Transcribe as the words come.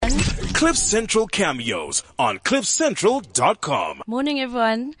Cliff Central cameos on cliffcentral.com. Morning,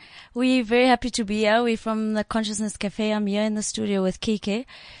 everyone. We're very happy to be here. We're from the Consciousness Cafe. I'm here in the studio with Keke.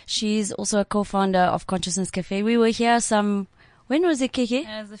 She's also a co-founder of Consciousness Cafe. We were here when was it, Keke?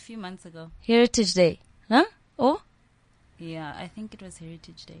 It was a few months ago. Heritage Day. Huh? Oh? Yeah, I think it was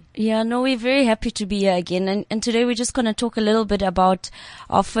Heritage Day. Yeah, no, we're very happy to be here again. And today we're just going to talk a little bit about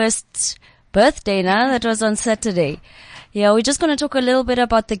our first birthday now. That was on Saturday. Yeah, we're just going to talk a little bit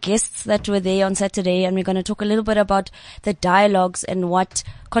about the guests that were there on Saturday, and we're going to talk a little bit about the dialogues and what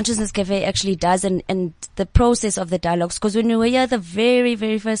Consciousness Cafe actually does and the process of the dialogues. Because when we were here the very,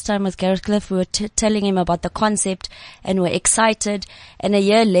 very first time with Gareth Cliff, we were telling him about the concept and we're excited. And a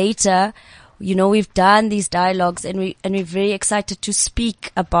year later, you know, we've done these dialogues and we're very excited to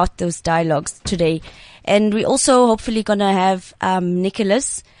speak about those dialogues today. And we're also hopefully going to have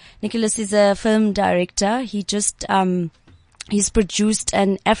Nicholas. Nicholas is a film director. He's produced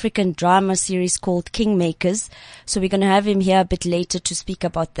an African drama series called Kingmakers. So we're going to have him here a bit later to speak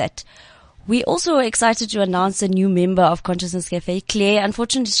about that. We also are excited to announce a new member of Consciousness Cafe, Claire.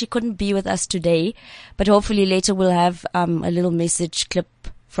 Unfortunately, she couldn't be with us today, but hopefully later we'll have a little message clip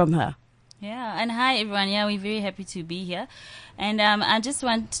from her. Yeah, and hi everyone. Yeah, we're very happy to be here. And I just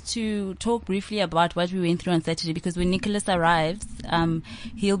want to talk briefly about what we went through on Saturday, because when Nicholas arrives,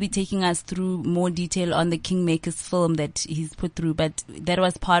 he'll be taking us through more detail on the Kingmakers film that he's put through. But that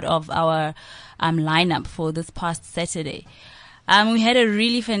was part of our lineup for this past Saturday. We had a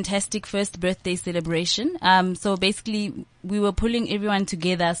really fantastic first birthday celebration. So basically, we were pulling everyone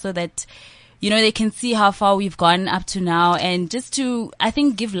together so that, you know, they can see how far we've gone up to now, and just to, I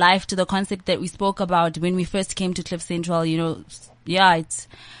think, give life to the concept that we spoke about when we first came to Cliff Central. You know, yeah,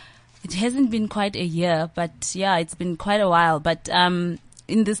 it hasn't been quite a year, but yeah, it's been quite a while. But in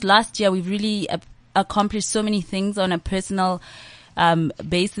this last year, we've really accomplished so many things on a personal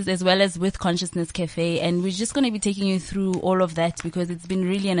basis, as well as with Consciousness Cafe, and we're just going to be taking you through all of that because it's been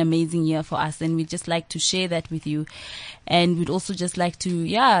really an amazing year for us, and we'd just like to share that with you. And we'd also just like to,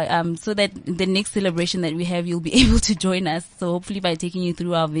 so that the next celebration that we have, you'll be able to join us. So hopefully by taking you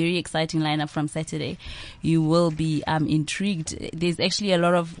through our very exciting lineup from Saturday, you will be intrigued. There's actually a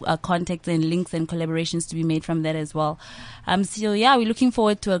lot of contacts and links and collaborations to be made from that as well. So yeah, we're looking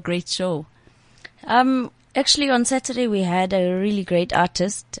forward to a great show. Actually, on Saturday, we had a really great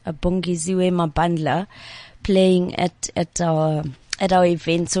artist, Bongiziwe Mabandla, playing at our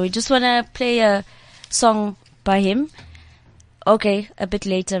event. So we just want to play a song by him. Okay, a bit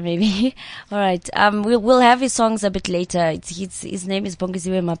later maybe. All right. We'll have his songs a bit later. His name is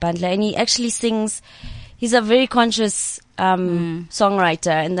Bongiziwe Mabandla, and he actually sings. He's a very conscious songwriter,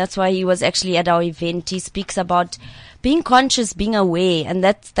 and that's why he was actually at our event. He speaks about being conscious, being aware, and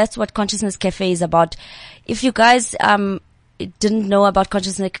that's what Consciousness Cafe is about. If you guys didn't know about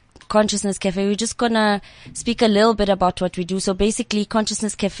Consciousness Cafe, we're just gonna speak a little bit about what we do. So basically,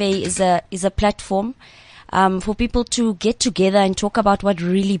 Consciousness Cafe is a platform for people to get together and talk about what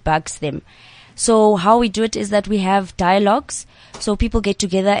really bugs them. So how we do it is that we have dialogues. So people get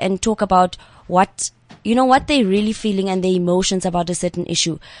together and talk about what they're really feeling and their emotions about a certain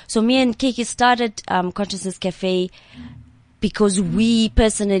issue. So me and Keke started Consciousness Cafe because we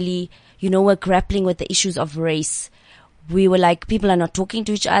personally, were grappling with the issues of race. We were like, people are not talking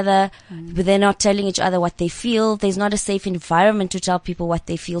to each other, but they're not telling each other what they feel. There's not a safe environment to tell people what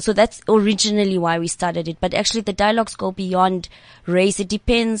they feel. So that's originally why we started it. But actually the dialogues go beyond race. It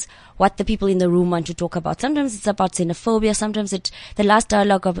depends what the people in the room want to talk about. Sometimes it's about xenophobia. Sometimes the last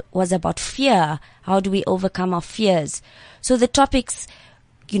dialogue was about fear. How do we overcome our fears? So the topics,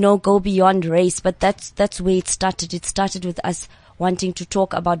 go beyond race, but that's where it started. It started with us wanting to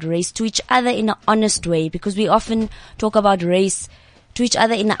talk about race to each other in an honest way, because we often talk about race to each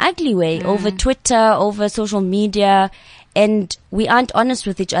other in an ugly way over Twitter, over social media, and we aren't honest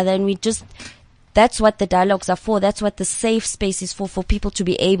with each other, and that's what the dialogues are for. That's what the safe space is for people to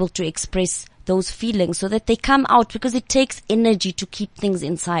be able to express those feelings so that they come out, because it takes energy to keep things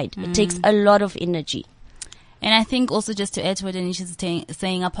inside. It takes a lot of energy. And I think also, just to add to what Anisha is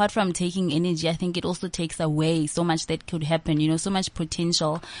saying, apart from taking energy, I think it also takes away so much that could happen, so much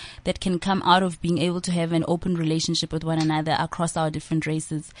potential that can come out of being able to have an open relationship with one another across our different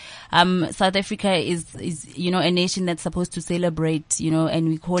races. South Africa is, a nation that's supposed to celebrate, and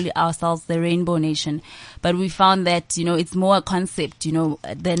we call it ourselves the Rainbow Nation. But we found that, it's more a concept,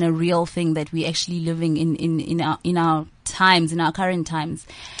 than a real thing that we're actually living in our times, in our current times.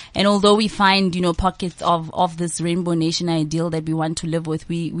 And although we find, pockets of this rainbow nation ideal that we want to live with,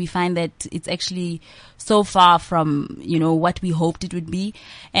 we find that it's actually so far from, what we hoped it would be.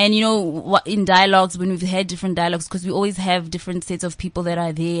 And, in dialogues, when we've had different dialogues, because we always have different sets of people that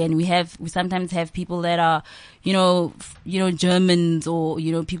are there, and we sometimes have people that are, Germans,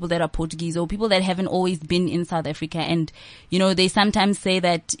 or, people that are Portuguese, or people that haven't always been in South Africa. And, they sometimes say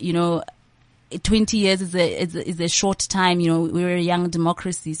that, 20 years is a short time. We're a young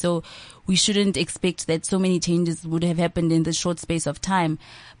democracy, so we shouldn't expect that so many changes would have happened in this short space of time.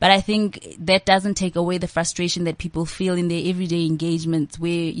 But I think that doesn't take away the frustration that people feel in their everyday engagements,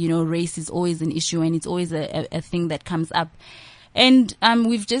 where, race is always an issue and it's always a thing that comes up. And,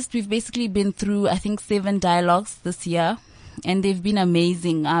 we've basically been through, I think, 7 dialogues this year, and they've been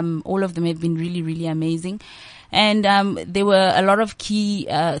amazing. All of them have been really, really amazing. And there were a lot of key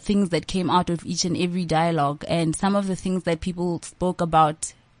things that came out of each and every dialogue. And some of the things that people spoke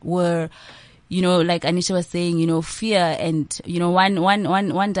about were, like Anisha was saying, fear. And,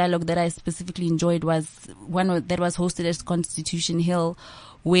 one dialogue that I specifically enjoyed was one that was hosted at Constitution Hill,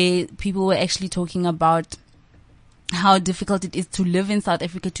 where people were actually talking about how difficult it is to live in South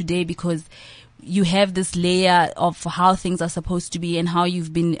Africa today, because you have this layer of how things are supposed to be and how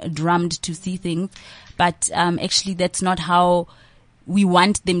you've been drummed to see things. But actually, that's not how we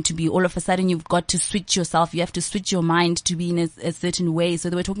want them to be. All of a sudden, you've got to switch yourself. You have to switch your mind to be in a certain way. So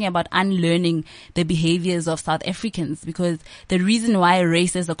they were talking about unlearning the behaviors of South Africans, because the reason why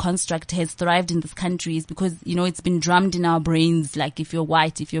race as a construct has thrived in this country is because, it's been drummed in our brains. Like, if you're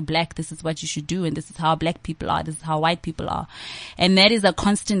white, if you're black, this is what you should do. And this is how black people are. This is how white people are. And that is a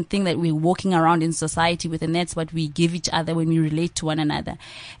constant thing that we're walking around in society with. And that's what we give each other when we relate to one another.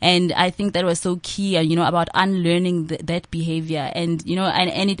 And I think that was so key, about unlearning that behavior. And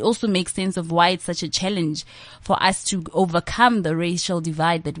it also makes sense of why it's such a challenge for us to overcome the racial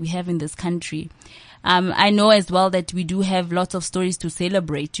divide that we have in this country. I know as well that we do have lots of stories to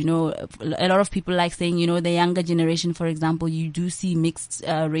celebrate. A lot of people like saying, the younger generation, for example, you do see mixed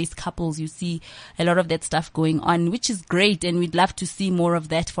race couples. You see a lot of that stuff going on, which is great. And we'd love to see more of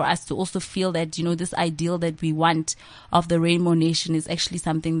that, for us to also feel that, this ideal that we want of the Rainbow Nation is actually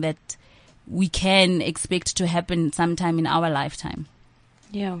something that we can expect to happen sometime in our lifetime.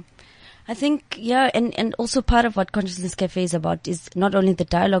 Yeah. I think, and also part of what Consciousness Cafe is about is not only the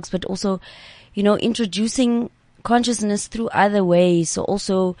dialogues, but also, introducing consciousness through other ways. So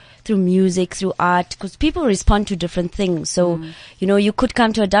also through music, through art, because people respond to different things. So, you could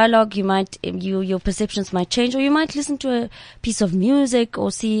come to a dialogue, your perceptions might change, or you might listen to a piece of music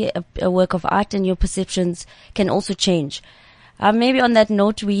or see a work of art, and your perceptions can also change. Maybe on that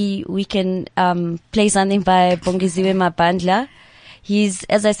note, we can play something by Bongiziwe Mabandla.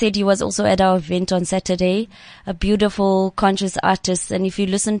 As I said, he was also at our event on Saturday, a beautiful, conscious artist. And if you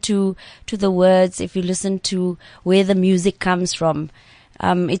listen to the words, if you listen to where the music comes from,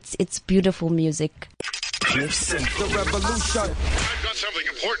 it's beautiful music. Cliff Central. The revolution. I've got something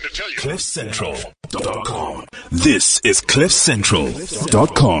important to tell you. CliffCentral.com. This is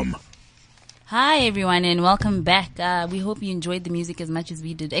CliffCentral.com. Hi everyone, and welcome back. We hope you enjoyed the music as much as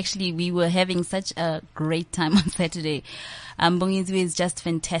we did. Actually, we were having such a great time on Saturday. Bongiziwe is just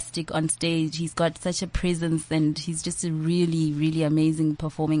fantastic on stage. He's got such a presence, and he's just a really, really amazing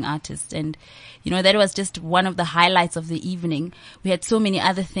performing artist. And, that was just one of the highlights of the evening. We had so many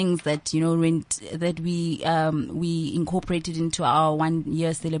other things that, that we incorporated into our 1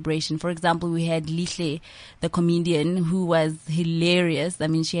 year celebration. For example, we had Lihle, the comedian, who was hilarious. I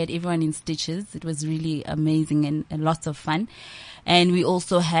mean, she had everyone in stitches. It was really amazing and lots of fun. And we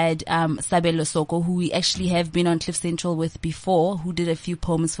also had Sabelo Soko, who we actually have been on Cliff Central with before, who did a few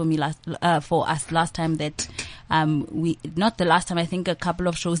poems for us last time that not the last time, I think a couple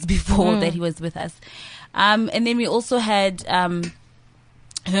of shows before that he was with us. And then we also had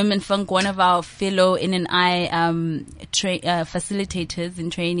Herman Funk, one of our fellow NNI facilitators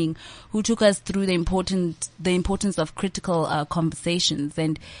in training, who took us through the importance of critical conversations.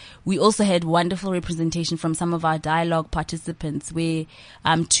 And we also had wonderful representation from some of our dialogue participants, where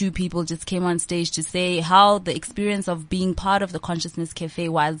 2 people just came on stage to say how the experience of being part of the Consciousness Cafe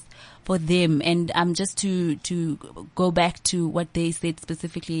was for them. And just to go back to what they said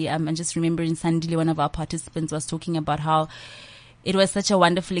specifically, and just remembering Sandile, one of our participants, was talking about how it was such a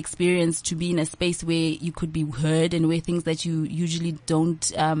wonderful experience to be in a space where you could be heard, and where things that you usually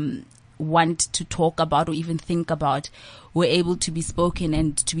don't want to talk about or even think about were able to be spoken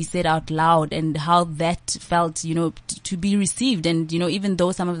and to be said out loud, and how that felt, to be received. And, even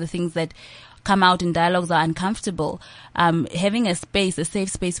though some of the things that come out in dialogues are uncomfortable, having a safe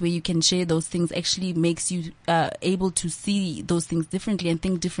space where you can share those things actually makes you able to see those things differently and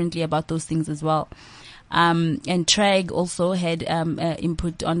think differently about those things as well. And Trag also had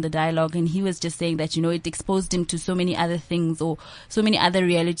input on the dialogue, and he was just saying that, it exposed him to so many other things or so many other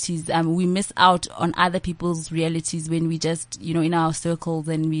realities. We miss out on other people's realities when we just, in our circles,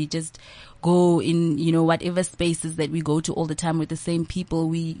 and we just go in, whatever spaces that we go to all the time with the same people.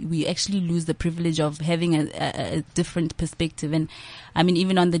 We actually lose the privilege of having a different perspective. And I mean,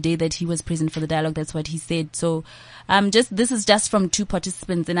 even on the day that he was present for the dialogue, that's what he said. So, this is just from 2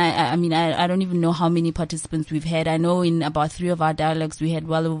 participants. And I don't even know how many participants we've had. I know in about 3 of our dialogues, we had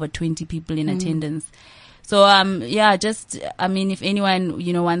well over 20 people in attendance. So, if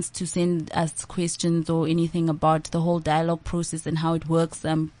anyone, wants to send us questions or anything about the whole dialogue process and how it works,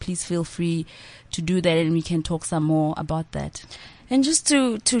 please feel free to do that, and we can talk some more about that. And just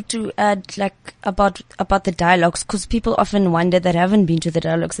to add, like, about the dialogues, because people often wonder that haven't been to the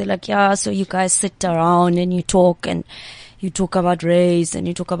dialogues. They're like, yeah, so you guys sit around and you talk about race, and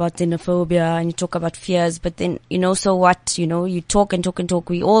you talk about xenophobia, and you talk about fears, but then, so what? You talk and talk and talk.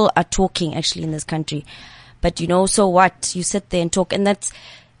 We all are talking actually in this country. But so what? You sit there and talk, and that's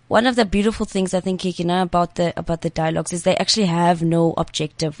one of the beautiful things I think, Kikina, about the dialogues is they actually have no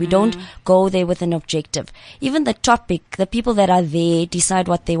objective. We don't go there with an objective. Even the topic, the people that are there decide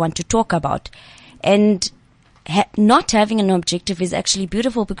what they want to talk about. And not having an objective is actually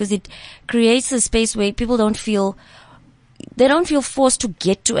beautiful, because it creates a space where people don't feel forced to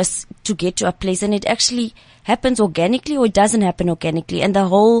get to a place, and it actually happens organically, or it doesn't happen organically. And the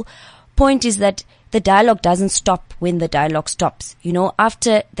whole point is that the dialogue doesn't stop when the dialogue stops.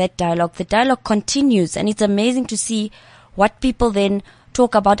 After that dialogue, the dialogue continues, and it's amazing to see what people then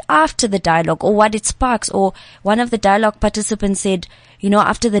talk about after the dialogue, or what it sparks. Or one of the dialogue participants said,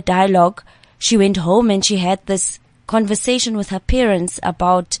 after the dialogue, she went home and she had this conversation with her parents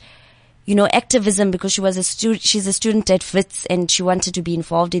about, activism, because she's a student at Wits, and she wanted to be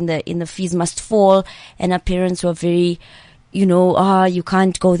involved in the Fees Must Fall, and her parents were very, you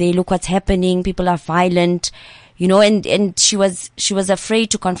can't go there. Look what's happening. People are violent, and she was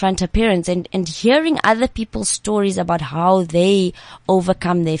afraid to confront her parents, and hearing other people's stories about how they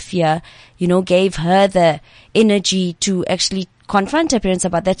overcome their fear, gave her the energy to actually confront her parents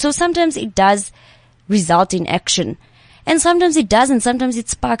about that. So sometimes it does result in action, and sometimes it doesn't. Sometimes it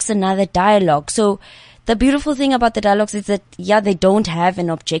sparks another dialogue. So the beautiful thing about the dialogues is that, they don't have an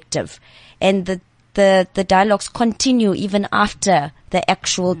objective, and the dialogues continue even after the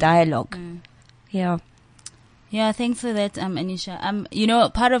actual dialogue. Yeah. Yeah, thanks for that, Anisha.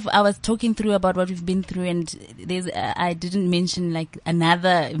 I was talking through about what we've been through, and I didn't mention like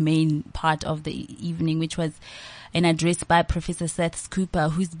another main part of the evening, which was an address by Professor Seth Cooper,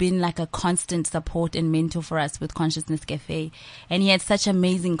 who's been like a constant support and mentor for us with Consciousness Cafe. And he had such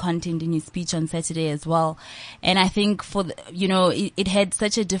amazing content in his speech on Saturday as well. And I think it had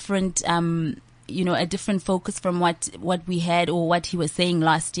such a different, a different focus from what we had or what he was saying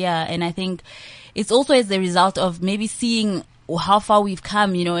last year. And I think it's also as a result of maybe seeing how far we've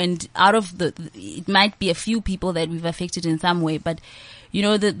come, and out of it might be a few people that we've affected in some way, but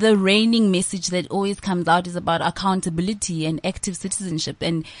the reigning message that always comes out is about accountability and active citizenship,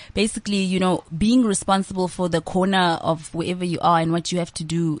 and basically, being responsible for the corner of wherever you are and what you have to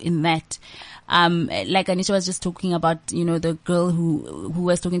do in that. Like Anisha was just talking about, the girl who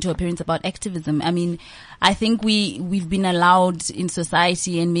was talking to her parents about activism. I mean, I think we've been allowed in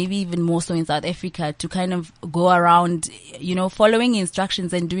society, and maybe even more so in South Africa, to kind of go around, following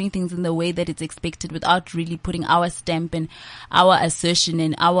instructions and doing things in the way that it's expected without really putting our stamp and our assertion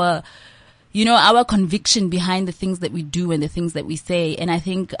and our conviction behind the things that we do and the things that we say. And I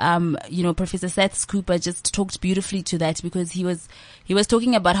think, Professor Seth Cooper just talked beautifully to that, because he was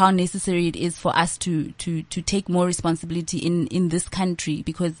talking about how necessary it is for us to take more responsibility in this country,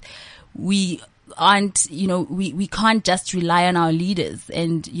 because we aren't, we can't just rely on our leaders,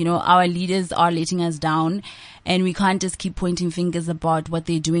 and, our leaders are letting us down, and we can't just keep pointing fingers about what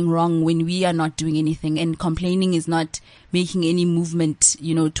they're doing wrong when we are not doing anything, and complaining is not making any movement,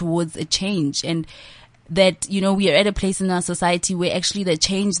 towards a change. And that, we are at a place in our society where actually the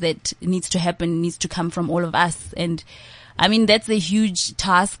change that needs to happen needs to come from all of us. And I mean, that's a huge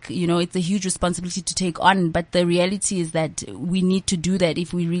task, it's a huge responsibility to take on, but the reality is that we need to do that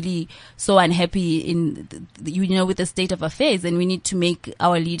if we're really so unhappy in, with the state of affairs, and we need to make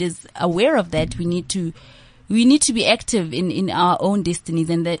our leaders aware of that. We need to be active in our own destinies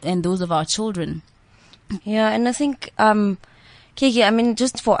and those of our children. Yeah, and I think, Kiki, I mean,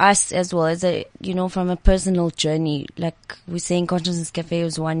 just for us as well, as from a personal journey, like we're saying, Consciousness Cafe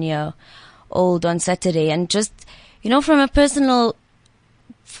was 1 year old on Saturday. And just, from a personal,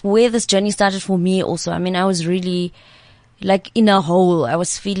 where this journey started for me also, I mean, I was really like in a hole. I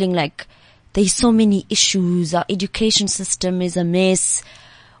was feeling like there's so many issues. Our education system is a mess.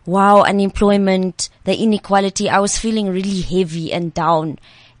 Wow, unemployment, the inequality. I was feeling really heavy and down.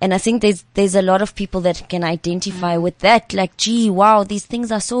 And I think there's a lot of people that can identify with that. Like, gee, wow, these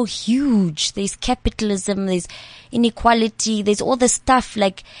things are so huge. There's capitalism, there's inequality, there's all this stuff,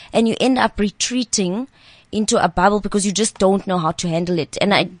 like, and you end up retreating into a bubble because you just don't know how to handle it.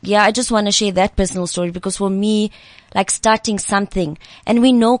 And I just want to share that personal story, because for me, like, starting something, and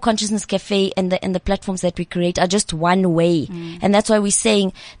we know Consciousness Cafe and the platforms that we create are just one way. And that's why we're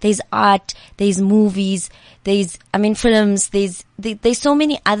saying there's art, there's movies, there's films, there's so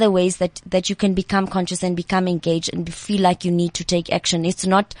many other ways that you can become conscious and become engaged and feel like you need to take action. It's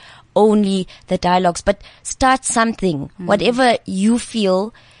not only the dialogues, but start something, whatever you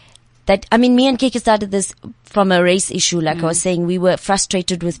feel. That, me and Keke started this from a race issue. Like I was saying, we were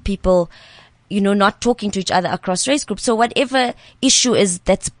frustrated with people, not talking to each other across race groups. So whatever issue is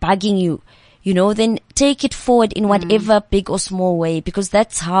that's bugging you, then take it forward in whatever big or small way, because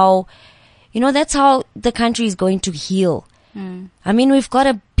that's how the country is going to heal. We've got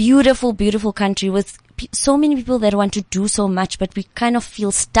a beautiful, beautiful country with so many people that want to do so much, but we kind of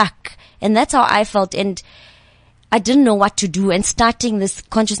feel stuck. And that's how I felt. And I didn't know what to do, and starting this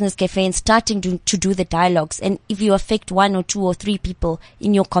Consciousness Cafe and starting to do the dialogues. And if you affect 1 or 2 or 3 people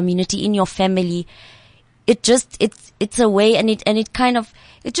in your community, in your family, it's a way, and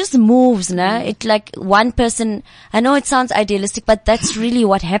it just moves, nah? It like one person, I know it sounds idealistic, but that's really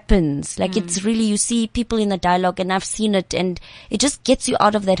what happens. Like it's really, you see people in the dialogue, and I've seen it, and it just gets you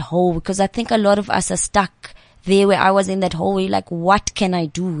out of that hole, because I think a lot of us are stuck there where I was in that hole, where you're like, what can I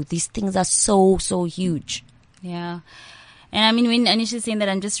do? These things are so, so huge. Yeah. And when Anisha's saying that,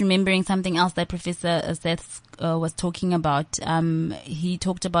 I'm just remembering something else that Professor Seth was talking about. He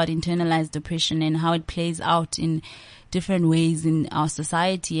talked about internalized depression and how it plays out in different ways in our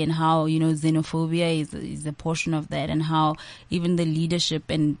society, and how, xenophobia is a portion of that, and how even the leadership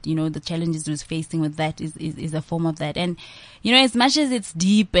and, the challenges we're facing with that is a form of that. And, as much as it's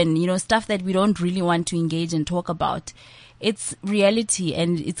deep and, stuff that we don't really want to engage and talk about, it's reality,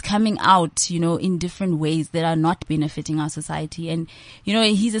 and it's coming out, in different ways that are not benefiting our society. And,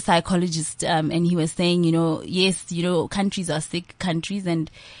 he's a psychologist, and he was saying, yes, countries are sick countries, and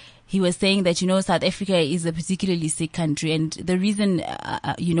he was saying that, South Africa is a particularly sick country. And the reason,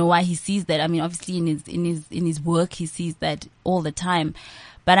 why he sees that, obviously in his work, he sees that all the time.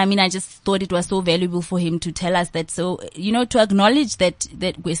 But I just thought it was so valuable for him to tell us that. So, to acknowledge that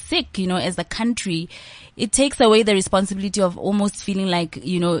we're sick, as a country, it takes away the responsibility of almost feeling like,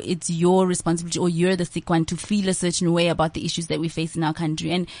 it's your responsibility, or you're the sick one, to feel a certain way about the issues that we face in our country.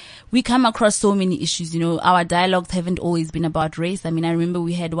 And we come across so many issues, our dialogues haven't always been about race. I remember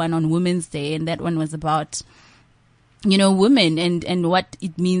we had one on Women's Day, and that one was about, women and what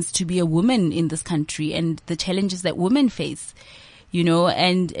it means to be a woman in this country, and the challenges that women face.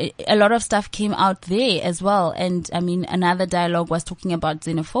 And a lot of stuff came out there as well. And another dialogue was talking about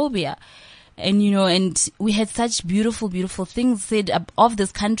xenophobia. And, and we had such beautiful, beautiful things said of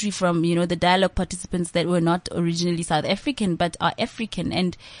this country from, the dialogue participants that were not originally South African, but are African.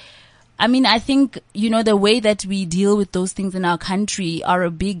 And I think, the way that we deal with those things in our country are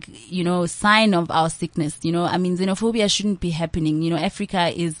a big, sign of our sickness. Xenophobia shouldn't be happening.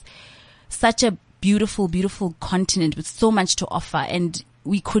 Africa is such a beautiful, beautiful continent with so much to offer, and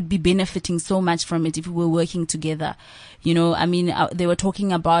we could be benefiting so much from it if we were working together. They were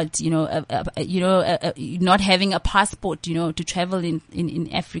talking about, not having a passport, to travel in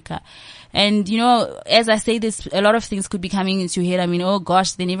Africa. And, as I say this, a lot of things could be coming into your head. Oh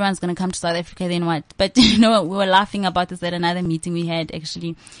gosh, then everyone's going to come to South Africa, then what? But, we were laughing about this at another meeting we had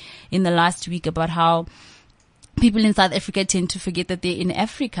actually in the last week, about how people in South Africa tend to forget that they're in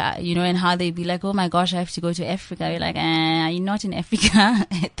Africa, and how they be like, oh my gosh, I have to go to Africa. You're like, you're not in Africa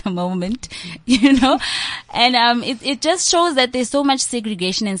at the moment, and, it just shows that there's so much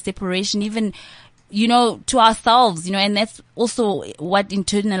segregation and separation, even, to ourselves, and that's also what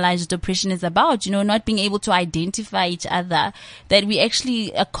internalized depression is about, not being able to identify each other, that we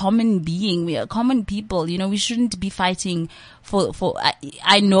actually a common being, we are common people, we shouldn't be fighting for,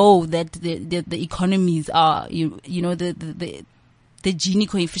 I know that the economies are, the Gini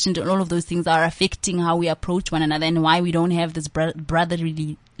coefficient and all of those things are affecting how we approach one another, and why we don't have this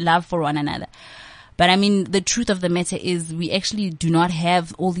brotherly love for one another. But the truth of the matter is we actually do not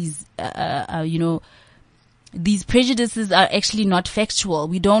have all these, these prejudices are actually not factual.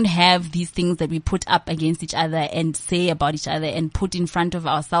 We don't have these things that we put up against each other and say about each other and put in front of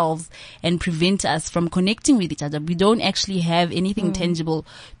ourselves and prevent us from connecting with each other. We don't actually have anything tangible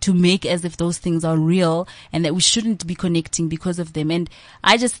to make as if those things are real and that we shouldn't be connecting because of them. And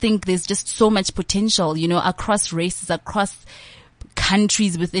I just think there's just so much potential, you know, across races, across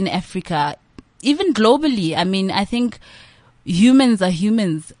countries within Africa, even globally. I mean, I think humans are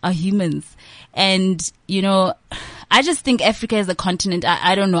humans. And, you know, I just think Africa as a continent,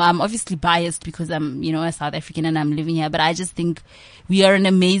 I don't know, I'm obviously biased because I'm, you know, a South African and I'm living here, but I just think we are an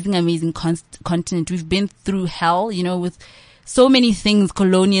amazing continent. We've been through hell, you know, with so many things,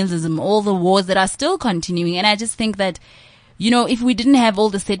 colonialism, all the wars that are still continuing. And I just think that, you know, if we didn't have all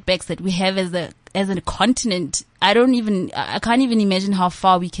the setbacks that we have as a continent, I can't even imagine how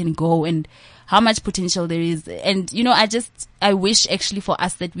far we can go and how much potential there is. And, you know, I wish actually for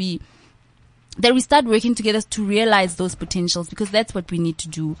us that we start working together to realize those potentials, because that's what we need to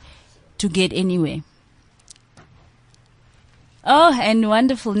do to get anywhere. Oh, and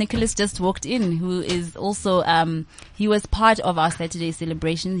wonderful. Nicholas just walked in, who is also, he was part of our Saturday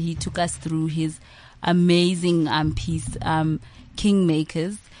celebration. He took us through his amazing piece,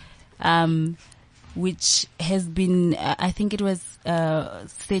 Kingmakers, which has been, I think it was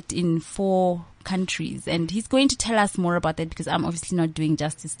set in 4 countries. And he's going to tell us more about that because I'm obviously not doing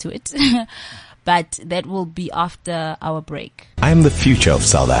justice to it. But that will be after our break. I am the future of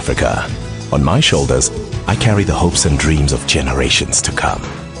South Africa. On my shoulders, I carry the hopes and dreams of generations to come.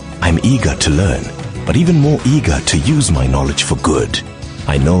 I'm eager to learn, but even more eager to use my knowledge for good.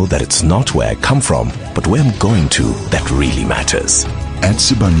 I know that it's not where I come from, but where I'm going to that really matters. At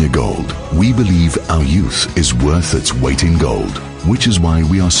Sibanye Gold, we believe our youth is worth its weight in gold, which is why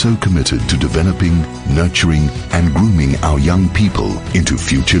we are so committed to developing, nurturing, and grooming our young people into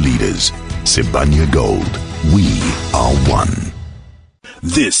future leaders. Sibanye Gold, we are one.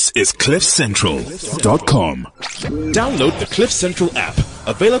 This is CliffCentral.com. Download the Cliff Central app.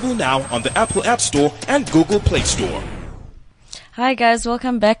 Available now on the Apple App Store and Google Play Store. Hi guys,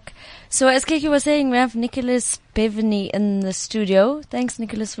 welcome back. So as Kiki was saying, we have Nicholas Bevany in the studio. Thanks,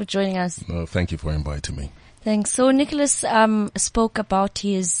 Nicholas, for joining us. No, thank you for inviting me. Thanks. So Nicholas spoke about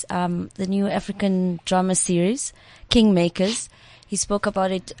his the new African drama series, Kingmakers. He spoke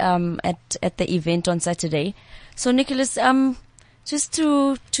about it at the event on Saturday. So Nicholas, just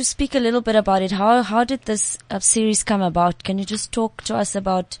to speak a little bit about it, how did this series come about? Can you just talk to us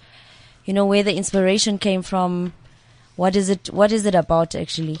about, you know, where the inspiration came from? What is it about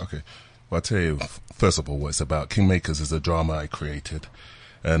actually? Okay. Well, I'll tell you, first of all, what it's about. Kingmakers is a drama I created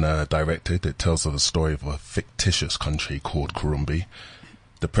and directed. It tells of the story of a fictitious country called Kurumbi.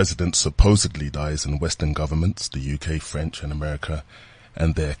 The president supposedly dies in Western governments, the UK, French and America,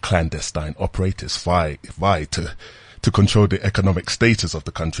 and their clandestine operators vie to control the economic status of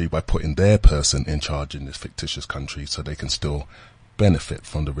the country by putting their person in charge in this fictitious country so they can still benefit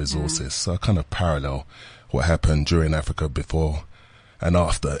from the resources. So I kind of parallel what happened during Africa before and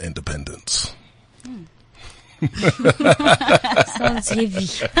after independence. Sounds heavy.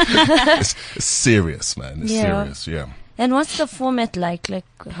 It's serious, man. It's serious, yeah. And what's the format like? Like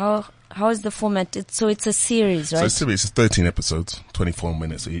how is the format? It's a series, right? So it's a series. It's 13 episodes, 24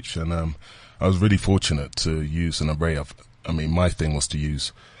 minutes each, and I was really fortunate to use an array of. I mean, my thing was to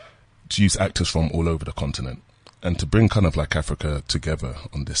use actors from all over the continent and to bring kind of like Africa together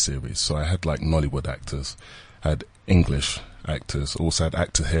on this series. So I had like Nollywood actors, had English actors, also had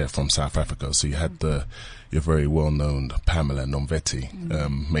actors here from South Africa. So you had your very well-known Pamela Nomveti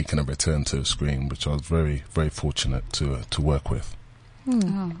making a return to the screen, which I was very, very fortunate to work with.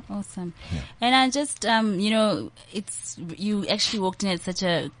 Oh, awesome. Yeah. And I just, you actually walked in at such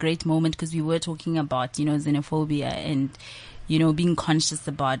a great moment because we were talking about, xenophobia and, being conscious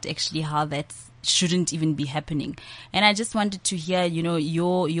about actually how that shouldn't even be happening. And I just wanted to hear,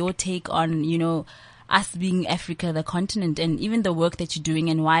 your take on, us being Africa, the continent, and even the work that you're doing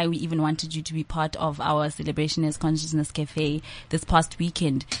and why we even wanted you to be part of our Celebration as Consciousness Cafe this past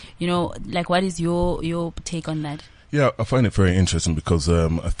weekend. What is your take on that? Yeah, I find it very interesting because I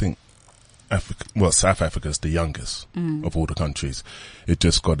think South Africa is the youngest of all the countries. It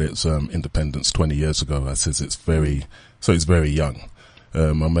just got its independence 20 years ago. It's very young. I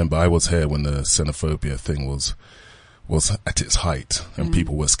remember I was here when the xenophobia thing was at its height, and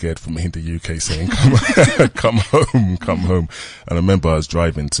people were scared for me in the UK saying, come home. And I remember I was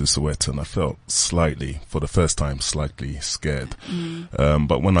driving to Soweto and I felt for the first time, slightly scared.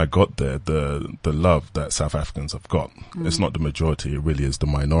 But when I got there, the love that South Africans have got, it's not the majority, it really is the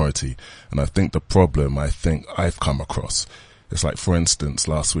minority. And I think the problem I've come across, it's like, for instance,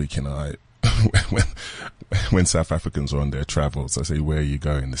 last week, when South Africans are on their travels, I say, "Where are you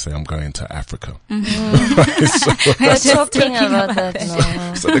going?" They say, "I'm going to Africa." We're talking about that.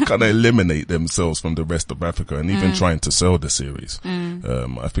 No. So they kind of eliminate themselves from the rest of Africa, and even trying to sell the series.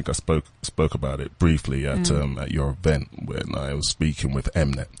 I think I spoke about it briefly at your event when I was speaking with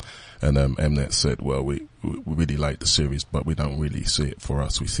Mnet. And Mnet said, well, we really like the series, but we don't really see it for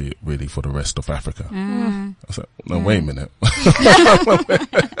us. We see it really for the rest of Africa. I said, no, wait a minute.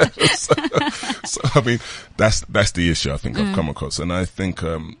 so, I mean, that's the issue I think I've come across. And I think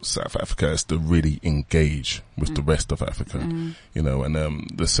South Africa has to really engage with the rest of Africa, you know, and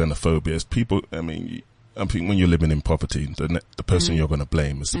the xenophobia is people, I think when you're living in poverty, the person you're going to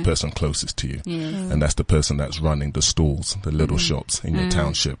blame is the person closest to you. And that's the person that's running the stalls, the little shops in your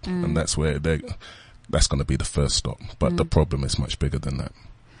township. And that's where that's going to be the first stop. But the problem is much bigger than that.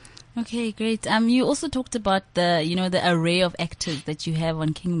 Okay, great. You also talked about the array of actors that you have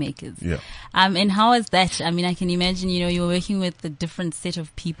on Kingmakers. Yeah. And how is that? I mean, I can imagine, you're working with a different set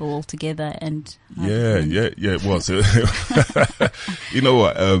of people altogether and. Yeah, it was. You know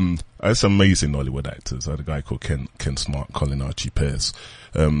what? I had some amazing Nollywood actors. I had a guy called Ken Smart, Colin Archie Pearce.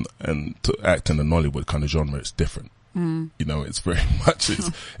 And to act in the Nollywood kind of genre, it's different. You know, it's very much,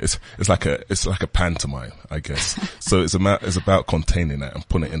 it's like a pantomime, I guess. So it's about containing that and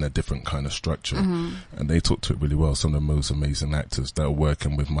putting it in a different kind of structure. And they took to it really well. Some of the most amazing actors that are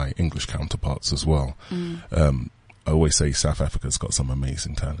working with my English counterparts as well. I always say South Africa's got some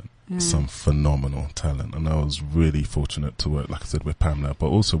amazing talent, some phenomenal talent. And I was really fortunate to work, like I said, with Pamela, but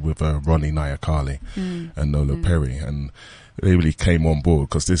also with Ronnie Nyakali and Nolo Perry. And they really came on board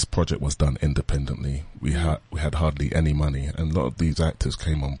because this project was done independently. We had hardly any money, and a lot of these actors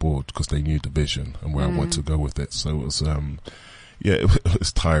came on board because they knew the vision and where I wanted to go with it. So it was, it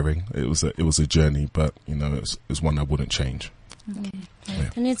was tiring. It was a journey, but it's one I wouldn't change. Okay. Yeah.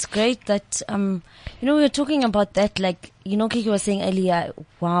 And it's great that, we were talking about that, like, Kiki was saying earlier,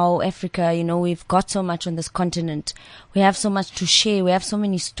 wow, Africa, we've got so much on this continent. We have so much to share. We have so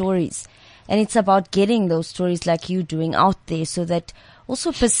many stories. And it's about getting those stories like you doing out there so that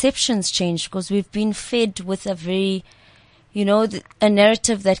also perceptions change, because we've been fed with a very, a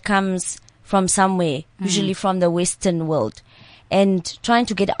narrative that comes from somewhere, usually from the Western world, and trying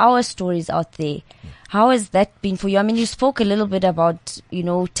to get our stories out there. How has that been for you? I mean, you spoke a little bit about,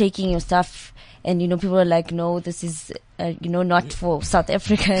 taking your stuff and, people are like, no, this is, not for South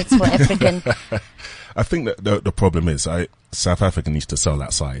Africa, it's for African. I think that the problem is South Africa needs to sell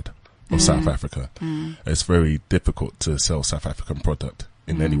outside of South Africa. It's very difficult to sell South African product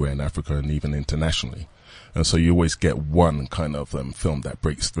in anywhere in Africa and even internationally. And so you always get one kind of film that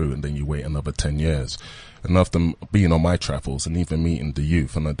breaks through, and then you wait another 10 years. And after being on my travels and even meeting the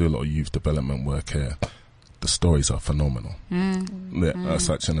youth, and I do a lot of youth development work here, the stories are phenomenal. They're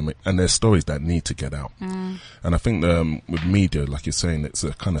such and there's stories that need to get out. And I think with media, like you're saying, it's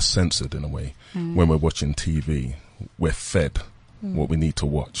kind of censored in a way. When we're watching TV, we're fed what we need to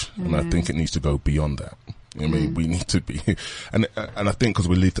watch, and I think it needs to go beyond that. I mean, we need to be, and I think because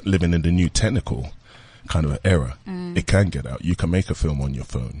we're living in the new technical kind of era, it can get out. You can make a film on your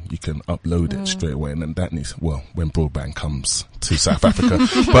phone, you can upload it straight away, and then that needs, when broadband comes to South Africa.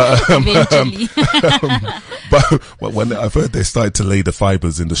 But when I've heard they started to lay the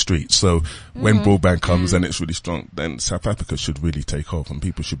fibers in the streets, so when broadband comes and it's really strong, then South Africa should really take off, and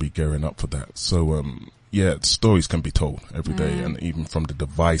people should be gearing up for that. So stories can be told every day, and even from the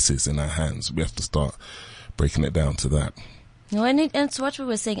devices in our hands, we have to start breaking it down to that. No, and it's what we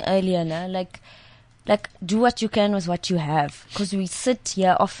were saying earlier, like do what you can with what you have, because we sit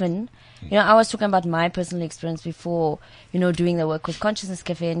here often. I was talking about my personal experience before, doing the work with Consciousness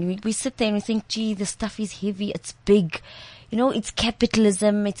Cafe, and we sit there and we think, gee, this stuff is heavy, it's big. It's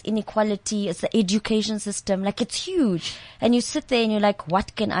capitalism, it's inequality, it's the education system, like it's huge. And you sit there and you're like,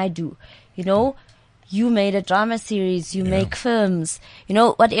 what can I do? You made a drama series, you make films,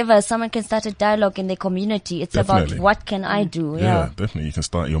 whatever. Someone can start a dialogue in their community. It's about what can I do? Yeah, definitely. You can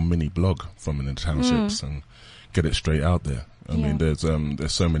start your mini blog from in the townships and get it straight out there. I mean, there's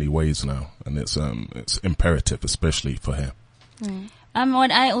so many ways now, and it's imperative, especially for here.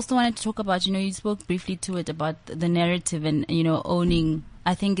 What I also wanted to talk about, you spoke briefly to it about the narrative and, owning.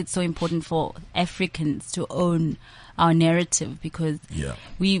 I think it's so important for Africans to own our narrative, because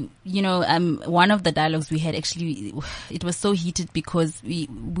we, one of the dialogues we had, actually, it was so heated because we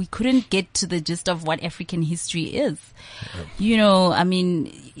couldn't get to the gist of what African history is. I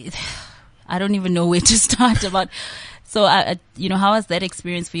mean, I don't even know where to start about. So, how was that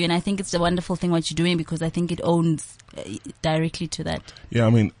experience for you? And I think it's a wonderful thing what you're doing, because I think it owns directly to that. Yeah, I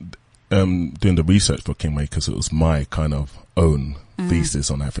mean, doing the research for Kingmakers, it was my kind of own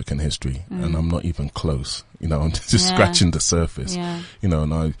thesis on African history, and I'm not even close. I'm just scratching the surface.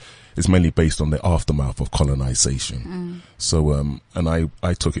 And it's mainly based on the aftermath of colonization. So, and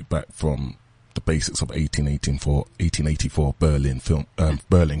I took it back from the basics of 1884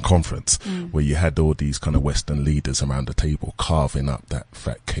 Berlin Conference, where you had all these kind of Western leaders around the table carving up that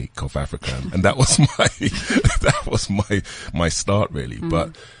fat cake of Africa, and that was my start really.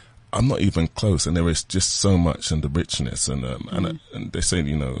 But I'm not even close, and there is just so much in the richness, and they say,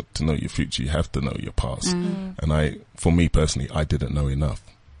 to know your future, you have to know your past. And for me personally, I didn't know enough,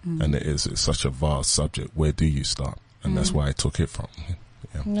 and it's such a vast subject. Where do you start? And that's where I took it from.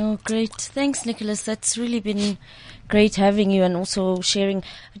 Yeah. No, great. Thanks, Nicholas. That's really been great having you and also sharing.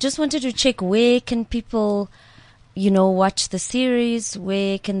 I just wanted to check, where can people, watch the series?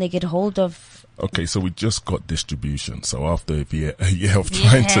 Where can they get hold of? Okay, so we just got distribution. So after a year of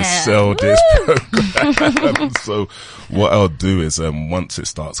trying to sell this program, so what I'll do is, once it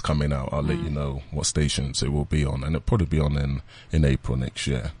starts coming out, I'll let you know what stations it will be on, and it'll probably be on in April next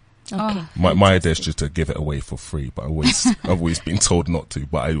year. Okay. My idea is just to give it away for free, but I've always been told not to.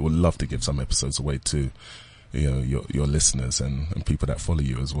 But I would love to give some episodes away to, your listeners and people that follow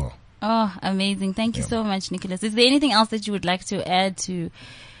you as well. Oh, amazing! Thank you so much, Nicholas. Is there anything else that you would like to add to?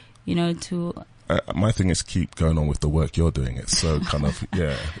 My thing is keep going on with the work you're doing. It's so kind of,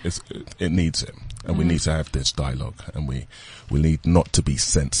 it needs it. And we need to have this dialogue, and we need not to be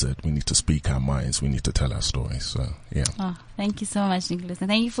censored. We need to speak our minds. We need to tell our stories. So, yeah. Oh, thank you so much, Nicholas. And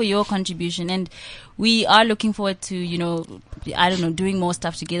thank you for your contribution. And we are looking forward to, doing more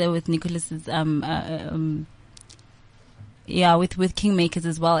stuff together with Nicholas's, with Kingmakers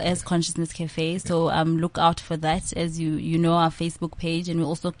as well as Consciousness Cafe. So look out for that, as you know our Facebook page, and we'll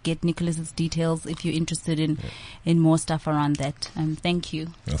also get Nicholas's details if you're interested in more stuff around that. Thank you.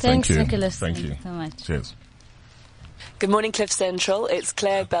 Thanks, Nicholas. Thank you so much. Cheers. Good morning, Cliff Central. It's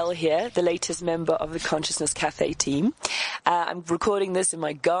Claire Bell here, the latest member of the Consciousness Cafe team. I'm recording this in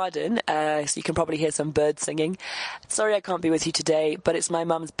my garden, so you can probably hear some birds singing. Sorry I can't be with you today, but it's my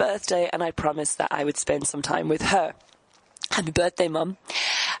mum's birthday, and I promised that I would spend some time with her. Happy birthday, Mum.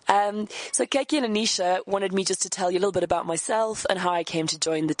 So Keki and Anisha wanted me just to tell you a little bit about myself and how I came to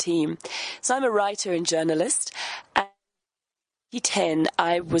join the team. So I'm a writer and journalist. In 2010,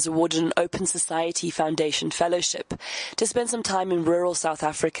 I was awarded an Open Society Foundation Fellowship to spend some time in rural South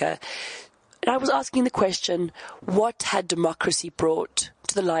Africa. And I was asking the question, what had democracy brought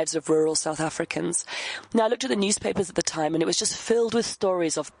to the lives of rural South Africans? Now, I looked at the newspapers at the time, and it was just filled with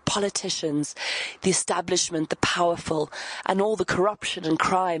stories of politicians, the establishment, the powerful, and all the corruption and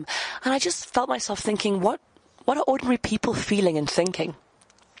crime. And I just felt myself thinking, what are ordinary people feeling and thinking?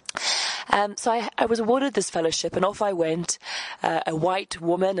 So I was awarded this fellowship, and off I went, a white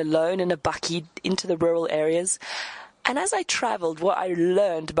woman alone in a bakkie into the rural areas. And as I traveled, what I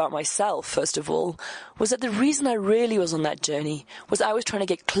learned about myself, first of all, was that the reason I really was on that journey was I was trying to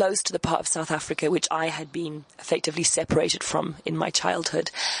get close to the part of South Africa which I had been effectively separated from in my childhood.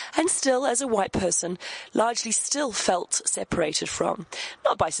 And still, as a white person, largely still felt separated from.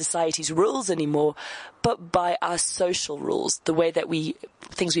 Not by society's rules anymore, but by our social rules, the way that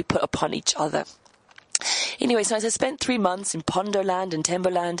things we put upon each other. Anyway, so as I spent 3 months in Pondoland and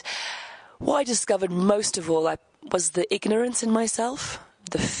Timberland, what I discovered most of all was the ignorance in myself,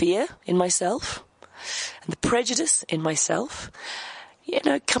 the fear in myself, and the prejudice in myself,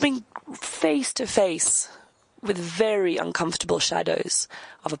 coming face to face with very uncomfortable shadows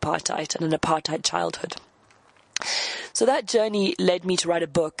of apartheid and an apartheid childhood. So that journey led me to write a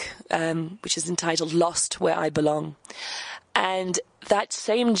book, which is entitled Lost Where I Belong. And that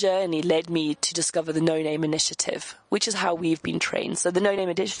same journey led me to discover the No Name Initiative, which is how we've been trained. So the No Name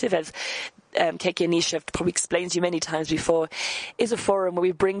Initiative, as Keki and Anisha have probably explained to you many times before, is a forum where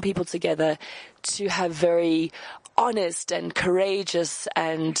we bring people together to have very honest and courageous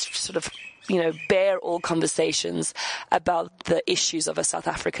and sort of, bare all conversations about the issues of a South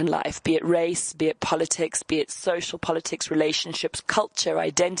African life, be it race, be it politics, be it social politics, relationships, culture,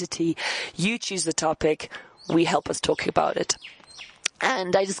 identity. You choose the topic. We help us talk about it.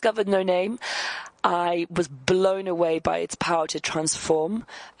 And I discovered No Name. I was blown away by its power to transform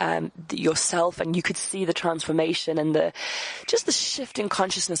yourself, and you could see the transformation and the shift in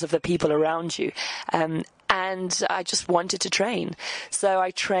consciousness of the people around you. And I just wanted to train. So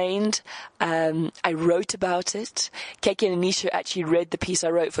I trained, I wrote about it. Keki and Anisha actually read the piece I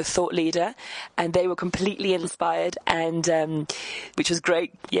wrote for Thought Leader, and they were completely inspired, and which was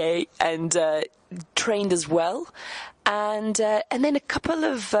great, yay, and trained as well. And then a couple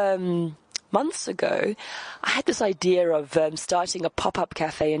of months ago, I had this idea of starting a pop-up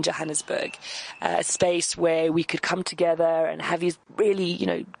cafe in Johannesburg, a space where we could come together and have these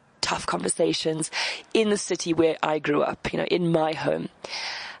really, tough conversations in the city where I grew up, in my home.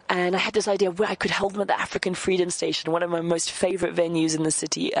 And I had this idea where I could hold them at the African Freedom Station, one of my most favorite venues in the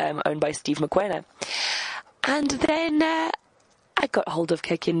city, owned by Steve Mokoena. And then I got hold of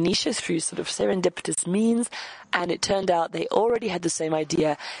Keke and Nisha through sort of serendipitous means, and it turned out they already had the same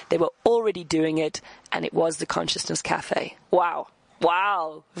idea. They were already doing it, and it was the Consciousness Cafe. Wow.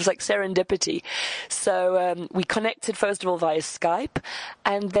 It was like serendipity. So we connected first of all via Skype,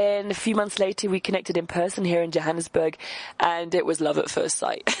 and then a few months later we connected in person here in Johannesburg, and it was love at first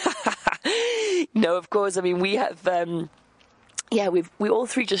sight. No, of course, we have... we all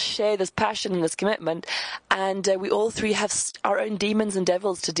three just share this passion and this commitment, and we all three have our own demons and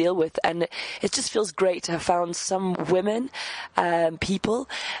devils to deal with, and it just feels great to have found some women, people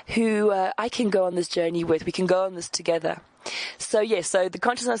who I can go on this journey with. We can go on this together. So the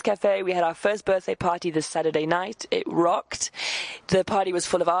Consciousness Cafe, we had our first birthday party this Saturday night. It rocked. The party was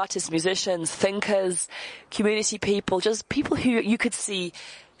full of artists, musicians, thinkers, community people, just people who you could see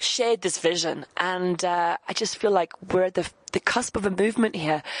shared this vision. And I just feel like we're at the cusp of a movement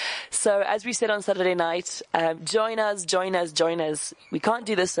here. So as we said on Saturday night, join us. We can't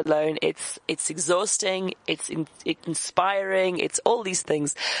do this alone. It's exhausting. It's inspiring. It's all these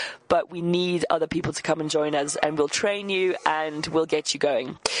things, but we need other people to come and join us, and we'll train you and we'll get you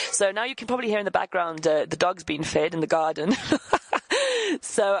going. So now you can probably hear in the background, the dog's being fed in the garden.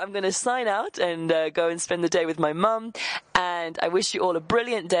 So I'm going to sign out and go and spend the day with my mum. And I wish you all a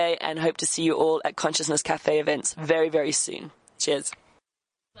brilliant day and hope to see you all at Consciousness Cafe events very, very soon. Cheers.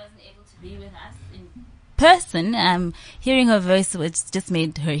 Wasn't able to be with us in person. Hearing her voice, which just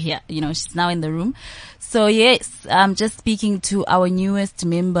made her here. She's now in the room. So yes, I'm just speaking to our newest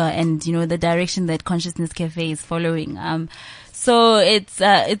member and, the direction that Consciousness Cafe is following. So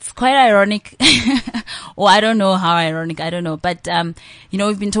it's quite ironic, or I don't know how ironic, I don't know. But,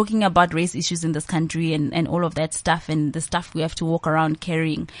 we've been talking about race issues in this country and all of that stuff and the stuff we have to walk around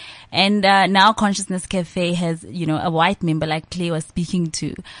carrying. And, now Consciousness Cafe has, a white member like Claire was speaking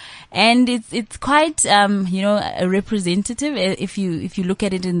to. And it's quite, a representative if you look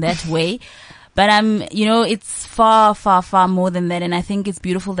at it in that way. But, it's far, far, far more than that. And I think it's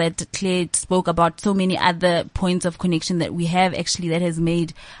beautiful that Claire spoke about so many other points of connection that we have actually that has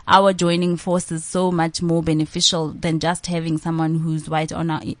made our joining forces so much more beneficial than just having someone who's white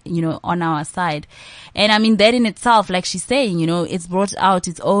on our side. And that in itself, like she's saying, it's brought out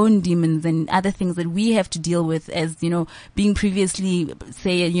its own demons and other things that we have to deal with as, being previously,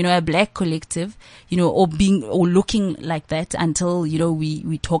 say, a black collective, or looking like that until,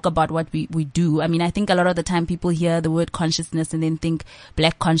 we talk about what we do. I think a lot of the time people hear the word consciousness and then think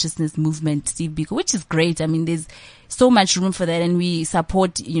Black Consciousness Movement, Steve Biko, which is great. There's so much room for that, and we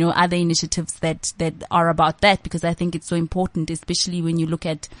support, other initiatives that are about that, because I think it's so important, especially when you look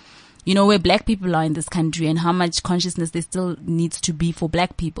at, where black people are in this country and how much consciousness there still needs to be for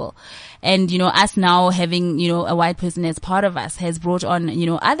black people. And, us now having, a white person as part of us has brought on,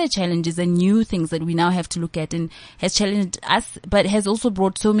 other challenges and new things that we now have to look at, and has challenged us, but has also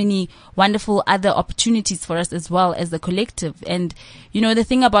brought so many wonderful other opportunities for us as well as the collective. And, the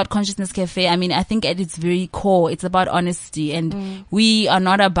thing about Consciousness Cafe, I think at its very core, it's about honesty, and we are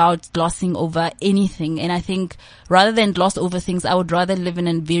not about glossing over anything. And I think rather than gloss over things, I would rather live in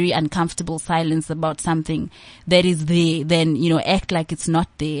a very uncomfortable silence about something that is there than, act like it's not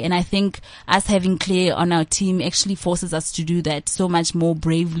there. And I think us having Claire on our team actually forces us to do that so much more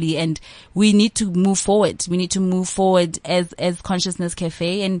bravely, and we need to move forward. We need to move forward as Consciousness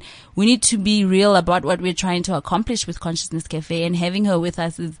Cafe, and we need to be real about what we're trying to accomplish with Consciousness Cafe, and having her with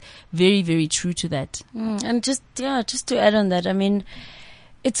us is very, very true to that. And just to add on that,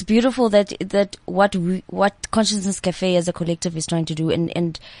 it's beautiful that what Consciousness Cafe as a collective is trying to do,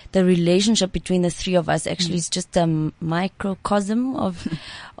 and the relationship between the three of us actually is just a microcosm of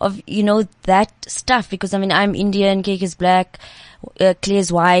that stuff. Because I'm Indian, Cake is black,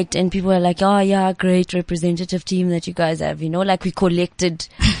 Claire's white, and people are like, oh yeah, great representative team that you guys have, like we collected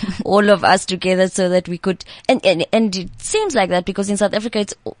all of us together so that we could, and it seems like that because in South Africa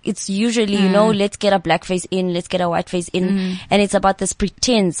it's usually, let's get a black face in, let's get a white face in, and it's about this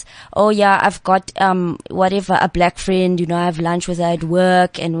pretense. Oh yeah, I've got, a black friend, I have lunch with her at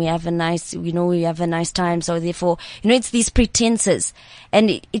work and we have a nice, time. So therefore, it's these pretenses,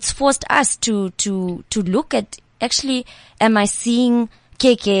 and it's forced us to look at, actually, am I seeing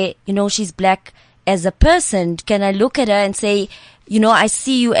Keke, she's black as a person? Can I look at her and say, I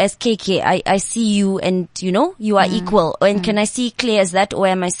see you as KK. I see you and, you are equal. And can I see Claire as that, or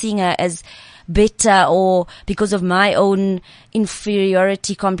am I seeing her as better, or because of my own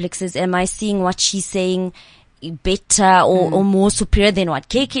inferiority complexes, am I seeing what she's saying better or more superior than what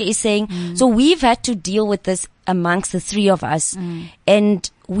KK is saying? So we've had to deal with this amongst the three of us. And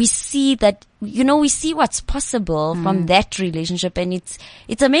we see that, we see what's possible from that relationship, and it's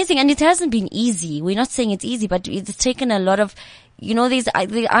amazing. And it hasn't been easy. We're not saying it's easy, but it's taken a lot of, these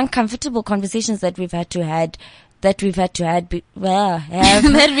the uncomfortable conversations that we've had to have between the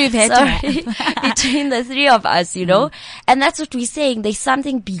three of us, and that's what we're saying. There's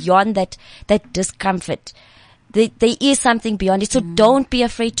something beyond that discomfort. There is something beyond it. So don't be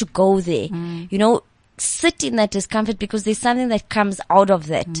afraid to go there. Sit in that discomfort, because there's something that comes out of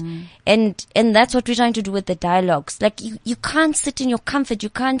that. And that's what we're trying to do with the dialogues. Like you can't sit in your comfort.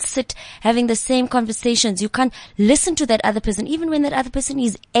 You can't sit having the same conversations. You can't listen to that other person, even when that other person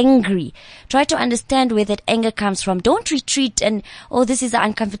is angry. Try to understand where that anger comes from. Don't retreat and, this is an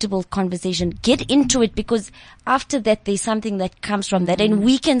uncomfortable conversation. Get into it, because after that there's something that comes from that. And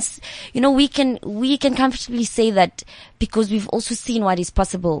we can comfortably say that, because we've also seen what is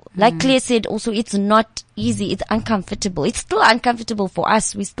possible. Like Claire said also, it's not easy. It's uncomfortable. It's still uncomfortable for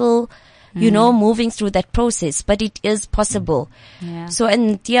us. We're still, moving through that process, but it is possible. Yeah. So,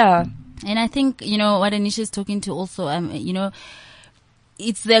 and I think, what Anisha is talking to also,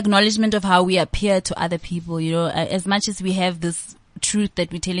 it's the acknowledgement of how we appear to other people, as much as we have this truth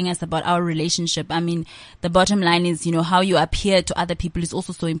that we're telling us about our relationship. I mean, the bottom line is, how you appear to other people is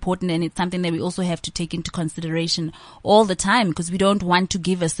also so important, and it's something that we also have to take into consideration all the time, because we don't want to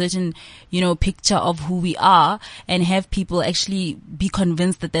give a certain, picture of who we are and have people actually be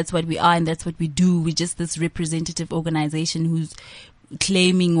convinced that that's what we are and that's what we do. We're just this representative organization who's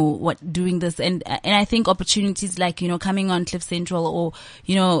claiming or doing this. And I think opportunities like, coming on Cliff Central, or,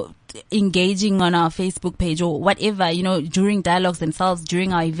 engaging on our Facebook page or whatever, during dialogues themselves,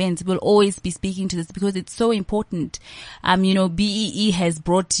 during our events, we'll always be speaking to this, because it's so important. BEE has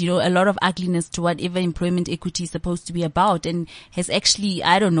brought, a lot of ugliness to whatever employment equity is supposed to be about, and has actually,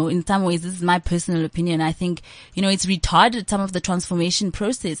 I don't know, in some ways, this is my personal opinion, I think, it's retarded some of the transformation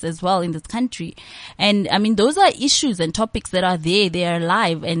process as well in this country. And I mean, those are issues and topics that are there, they are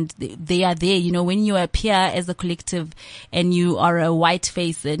alive, and they are there. When you appear as a collective and you are a white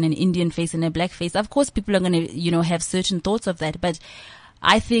face and an Indian face and a black face, of course people are going to, have certain thoughts of that. But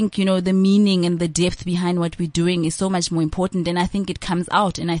I think, the meaning and the depth behind what we're doing is so much more important, and I think it comes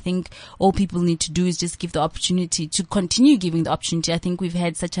out. And I think all people need to do is just give the opportunity, to continue giving the opportunity. I think we've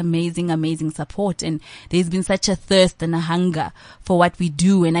had such amazing support, and there's been such a thirst and a hunger for what we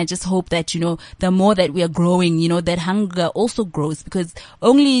do. And I just hope that, the more that we are growing, that hunger also grows, because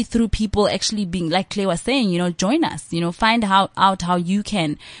only through people actually being, like Claire was saying, join us, find out how you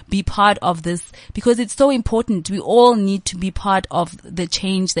can be part of this, because it's so important. We all need to be part of the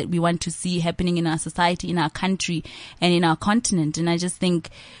change that we want to see happening in our society, in our country, and in our continent. And I just think,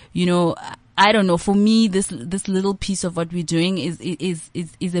 I don't know, for me, this little piece of what we're doing is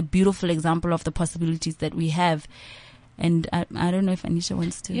a beautiful example of the possibilities that we have. And I don't know if Anisha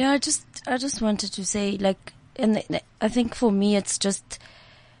wants to. Yeah, I just wanted to say, and I think for me, it's just,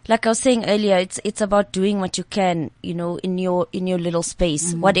 like I was saying earlier, it's about doing what you can, in your little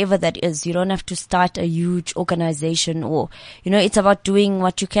space, whatever that is. You don't have to start a huge organization, or, it's about doing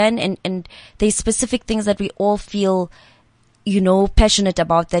what you can. And there's specific things that we all feel, passionate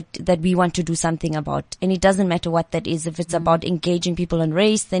about, that we want to do something about. And it doesn't matter what that is. If it's about engaging people on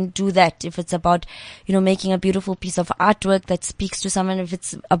race, then do that. If it's about, making a beautiful piece of artwork that speaks to someone, if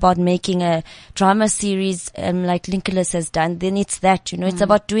it's about making a drama series, like Nicholas has done, then it's that, it's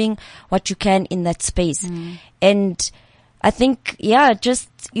about doing what you can in that space. And I think, just,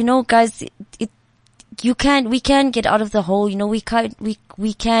 guys, we can get out of the hole,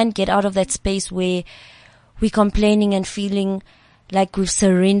 we can get out of that space where we're complaining and feeling like we've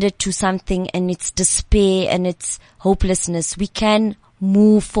surrendered to something, and it's despair and it's hopelessness. We can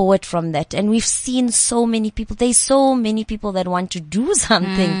move forward from that. And we've seen so many people. There's so many people that want to do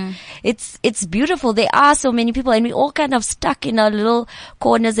something. It's beautiful. There are so many people, and we're all kind of stuck in our little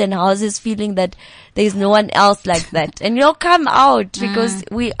corners and houses feeling that there's no one else like that. And you'll come out, because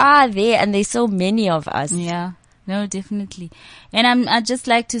we are there, and there's so many of us. Yeah. No, definitely. And I'd just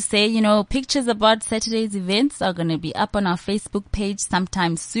like to say, pictures about Saturday's events are going to be up on our Facebook page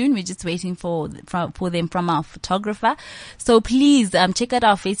sometime soon. We're just waiting for them from our photographer. So please, check out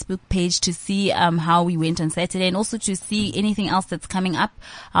our Facebook page to see, how we went on Saturday, and also to see anything else that's coming up.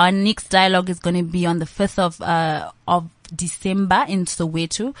 Our next dialogue is going to be on the 5th of of December in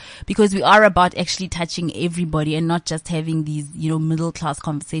Soweto, because we are about actually touching everybody and not just having these, middle class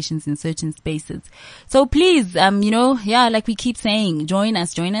conversations in certain spaces. So please, like we keep saying, join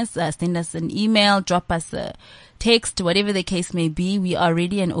us, send us an email, drop us a text, whatever the case may be. We are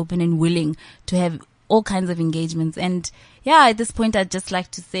ready and open and willing to have all kinds of engagements. And at this point, I'd just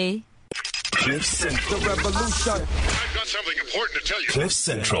like to say, Cliff Central. The revolution. I've got something important to tell you.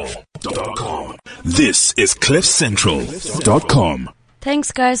 CliffCentral.com. This is CliffCentral.com.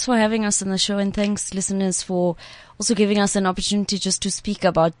 Thanks, guys, for having us on the show, and thanks, listeners, for also giving us an opportunity just to speak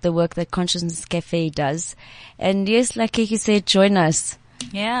about the work that Consciousness Cafe does. And yes, like Kiki said, join us.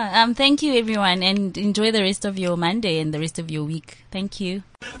 Yeah, thank you, everyone, and enjoy the rest of your Monday and the rest of your week. Thank you.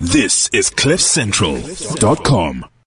 This is CliffCentral.com.